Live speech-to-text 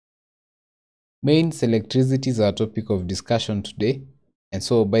Mains electricity is our topic of discussion today. And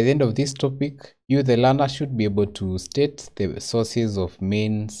so by the end of this topic, you, the learner, should be able to state the sources of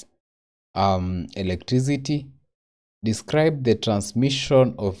mains electricity, describe the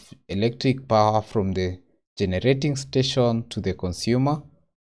transmission of electric power from the generating station to the consumer,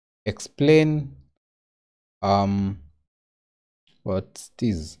 explain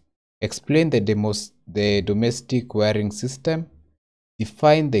explain the domestic wiring system,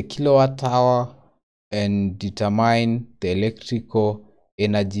 define the kilowatt hour, and determine the electrical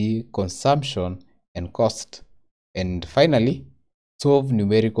energy consumption and cost. And finally, solve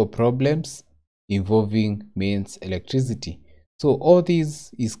numerical problems involving mains electricity. So all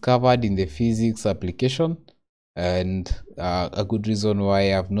this is covered in the physics application, and a good reason why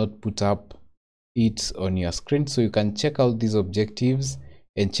I have not put up it on your screen, so you can check out these objectives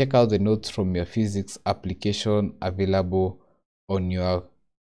and check out the notes from your physics application available on your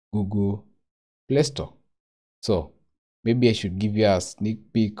Google Play Store. So maybe I should give you a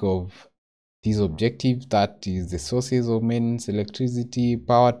sneak peek of these objectives, that is the sources of mains electricity,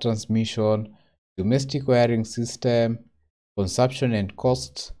 power transmission, domestic wiring system, consumption and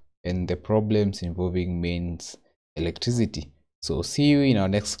cost, and the problems involving mains electricity. So see you in our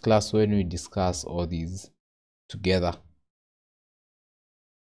next class when we discuss all these together.